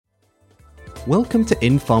Welcome to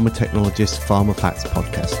In Pharma Technologists Pharma Facts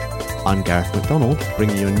podcast. I'm Gareth McDonald,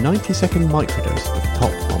 bringing you a 90-second microdose of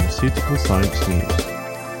top pharmaceutical science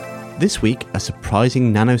news. This week, a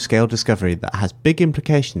surprising nanoscale discovery that has big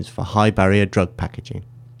implications for high-barrier drug packaging.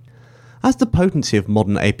 As the potency of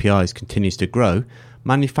modern APIs continues to grow,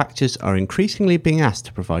 manufacturers are increasingly being asked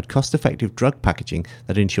to provide cost-effective drug packaging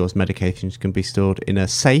that ensures medications can be stored in a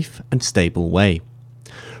safe and stable way.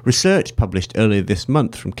 Research published earlier this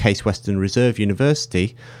month from Case Western Reserve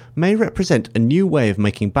University may represent a new way of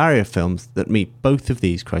making barrier films that meet both of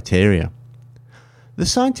these criteria. The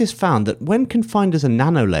scientists found that when confined as a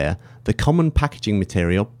nanolayer, the common packaging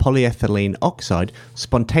material, polyethylene oxide,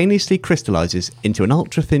 spontaneously crystallizes into an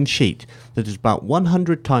ultra-thin sheet that is about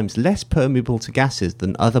 100 times less permeable to gases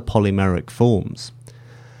than other polymeric forms.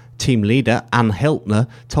 Team leader Anne Hiltner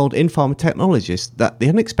told In Pharma Technologists that the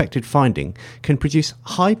unexpected finding can produce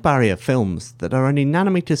high-barrier films that are only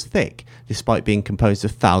nanometers thick despite being composed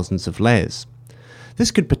of thousands of layers.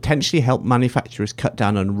 This could potentially help manufacturers cut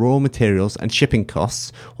down on raw materials and shipping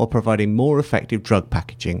costs while providing more effective drug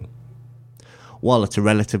packaging. While at a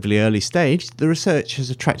relatively early stage, the research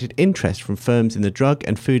has attracted interest from firms in the drug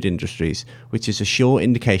and food industries, which is a sure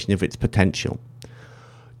indication of its potential.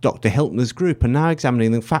 Dr. Hiltner's group are now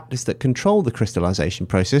examining the factors that control the crystallization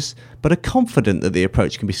process, but are confident that the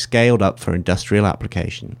approach can be scaled up for industrial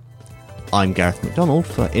application. I'm Gareth McDonald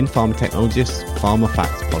for In Pharma Technologists Pharma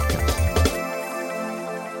Facts podcast.